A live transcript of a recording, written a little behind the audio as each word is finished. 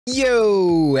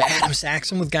Yo, Adam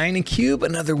Saxon with Guy in a Cube.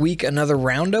 Another week, another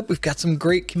roundup. We've got some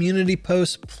great community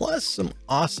posts, plus some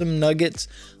awesome nuggets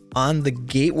on the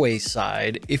gateway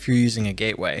side if you're using a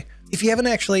gateway. If you haven't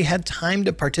actually had time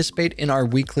to participate in our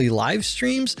weekly live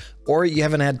streams, or you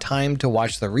haven't had time to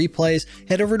watch the replays,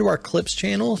 head over to our clips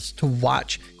channels to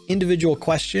watch individual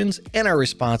questions and our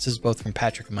responses, both from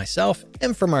Patrick and myself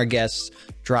and from our guests,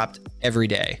 dropped every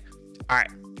day. All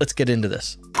right, let's get into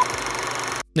this.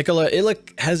 Nicola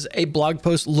Illich has a blog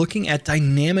post looking at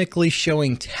dynamically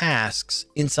showing tasks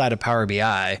inside of Power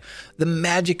BI. The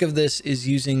magic of this is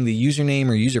using the username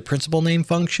or user principal name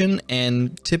function,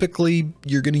 and typically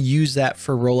you're going to use that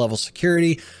for row level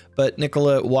security, but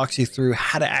Nicola walks you through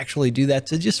how to actually do that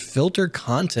to just filter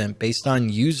content based on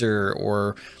user,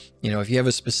 or if you have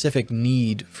a specific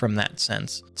need from that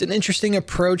sense. It's an interesting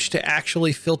approach to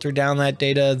actually filter down that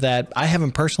data that I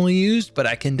haven't personally used, but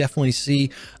I can definitely see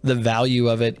the value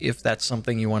of it if that's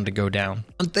something you wanted to go down.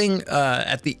 One thing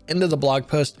at the end of the blog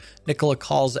post, Nicola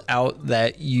calls out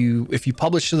that if you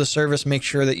publish to the service, make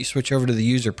sure that you switch over to the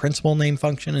user principal name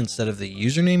function instead of the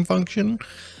username function.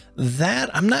 That,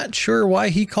 I'm not sure why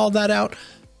he called that out.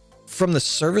 From the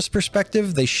service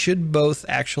perspective, they should both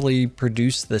actually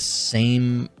produce the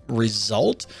same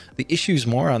result. The issue is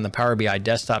more on the Power BI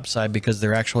desktop side because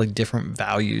they're actually different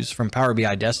values from Power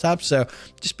BI desktop. So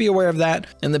just be aware of that.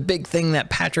 And the big thing that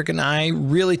Patrick and I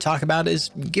really talk about is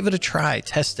give it a try,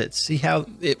 test it, see how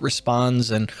it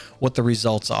responds and what the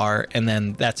results are. And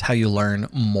then that's how you learn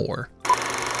more.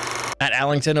 Matt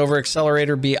Allington over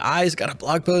Accelerator BI's got a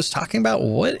blog post talking about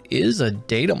what is a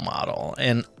data model.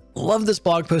 And love this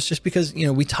blog post just because,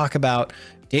 we talk about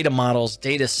data models,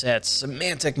 data sets,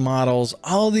 semantic models,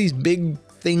 all these big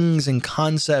things and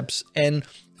concepts. And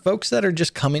folks that are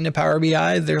just coming to Power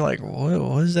BI, they're like,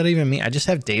 what does that even mean? I just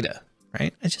have data,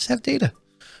 right? I just have data.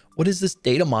 What is this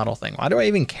data model thing? Why do I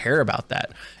even care about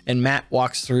that? And Matt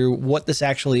walks through what this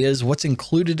actually is, what's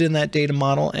included in that data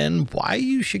model, and why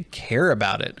you should care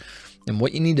about it, and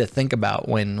what you need to think about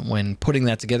when putting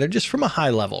that together, just from a high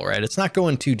level, right? It's not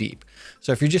going too deep.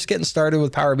 So if you're just getting started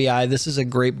with Power BI, this is a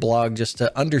great blog just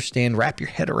to understand, wrap your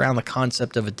head around the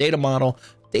concept of a data model,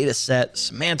 data set,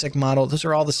 semantic model. Those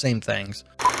are all the same things.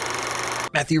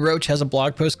 Matthew Roach has a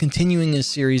blog post continuing his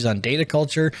series on data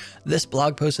culture. This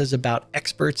blog post is about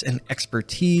experts and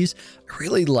expertise. I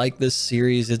really like this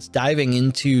series. It's diving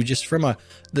into, just from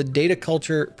the data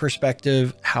culture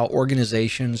perspective, how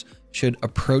organizations should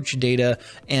approach data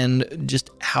and just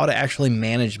how to actually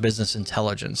manage business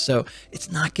intelligence. So it's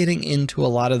not getting into a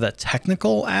lot of the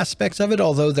technical aspects of it,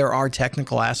 although there are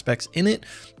technical aspects in it.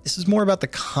 This is more about the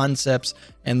concepts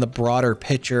and the broader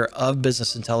picture of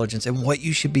business intelligence and what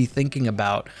you should be thinking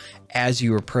about as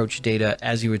you approach data,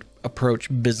 as you would approach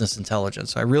business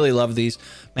intelligence. So I really love these.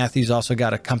 Matthew's also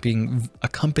got accompanying,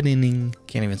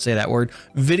 can't even say that word,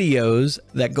 videos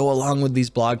that go along with these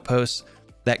blog posts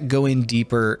that go in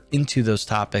deeper into those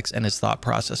topics and his thought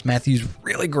process. Matthew's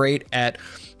really great at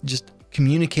just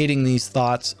communicating these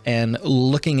thoughts and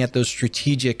looking at those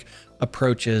strategic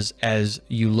approaches as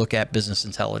you look at business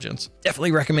intelligence.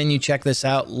 Definitely recommend you check this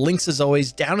out. Links, as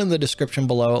always, down in the description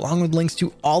below, along with links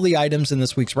to all the items in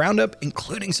this week's roundup,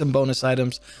 including some bonus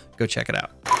items. Go check it out.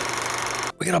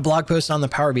 We got a blog post on the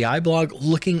Power BI blog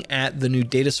looking at the new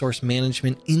data source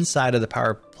management inside of the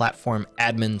Power Platform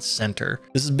Admin Center.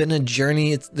 This has been a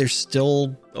journey. There's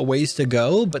still a ways to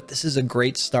go, but this is a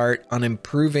great start on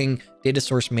improving data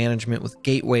source management with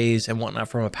gateways and whatnot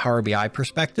from a Power BI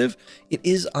perspective. It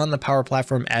is on the Power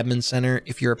Platform Admin Center.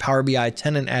 If you're a Power BI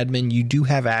tenant admin, you do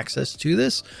have access to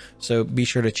this, so be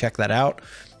sure to check that out.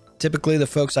 Typically, the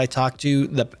folks I talk to,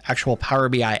 the actual Power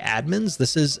BI admins,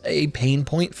 this is a pain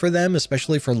point for them,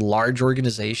 especially for large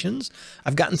organizations.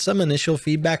 I've gotten some initial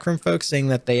feedback from folks saying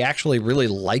that they actually really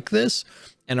like this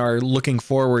and are looking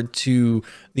forward to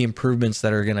the improvements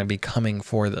that are going to be coming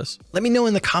for this. Let me know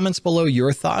in the comments below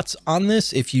your thoughts on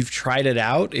this. If you've tried it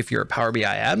out, if you're a Power BI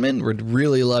admin, would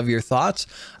really love your thoughts.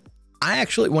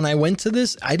 When I went to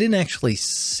this, I didn't actually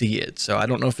see it. So I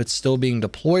don't know if it's still being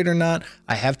deployed or not.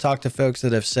 I have talked to folks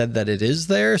that have said that it is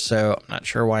there. So I'm not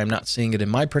sure why I'm not seeing it in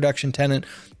my production tenant,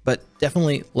 but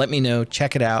definitely let me know,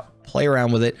 check it out, play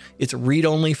around with it. It's read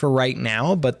only for right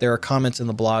now, but there are comments in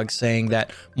the blog saying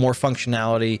that more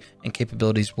functionality and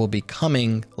capabilities will be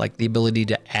coming, like the ability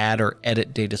to add or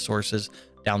edit data sources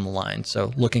down the line.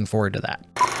 So looking forward to that.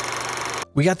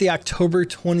 We got the October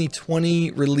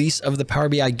 2020 release of the Power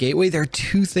BI Gateway. There are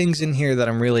two things in here that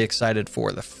I'm really excited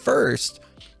for. The first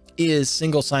is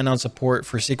single sign-on support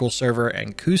for SQL Server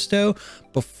and Kusto.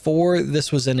 Before,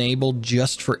 this was enabled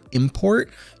just for import.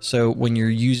 So when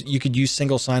you could use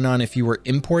single sign-on if you were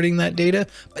importing that data,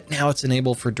 but now it's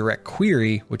enabled for direct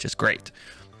query, which is great.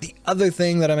 The other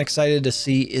thing that I'm excited to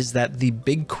see is that the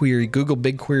BigQuery, Google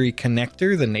BigQuery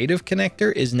connector, the native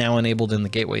connector, is now enabled in the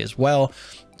gateway as well.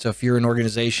 So if you're an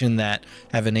organization that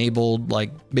have enabled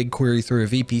like BigQuery through a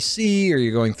VPC, or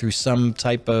you're going through some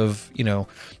type of,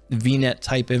 VNet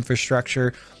type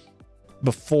infrastructure,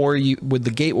 before with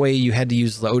the gateway, you had to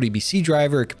use the ODBC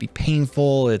driver. It could be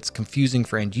painful. It's confusing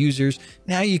for end users.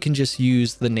 Now you can just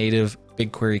use the native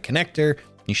BigQuery connector.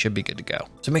 You should be good to go.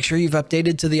 So make sure you've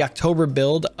updated to the October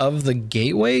build of the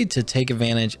gateway to take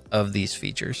advantage of these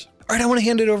features. All right, I want to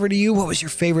hand it over to you. What was your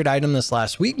favorite item this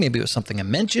last week? Maybe it was something I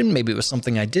mentioned. Maybe it was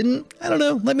something I didn't. I don't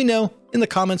know. Let me know in the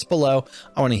comments below.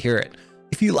 I want to hear it.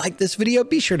 If you like this video,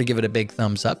 be sure to give it a big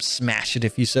thumbs up. Smash it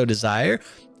if you so desire.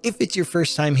 If it's your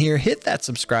first time here, hit that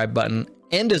subscribe button.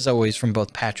 And as always, from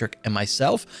both Patrick and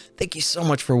myself, thank you so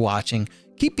much for watching.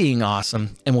 Keep being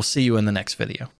awesome, and we'll see you in the next video.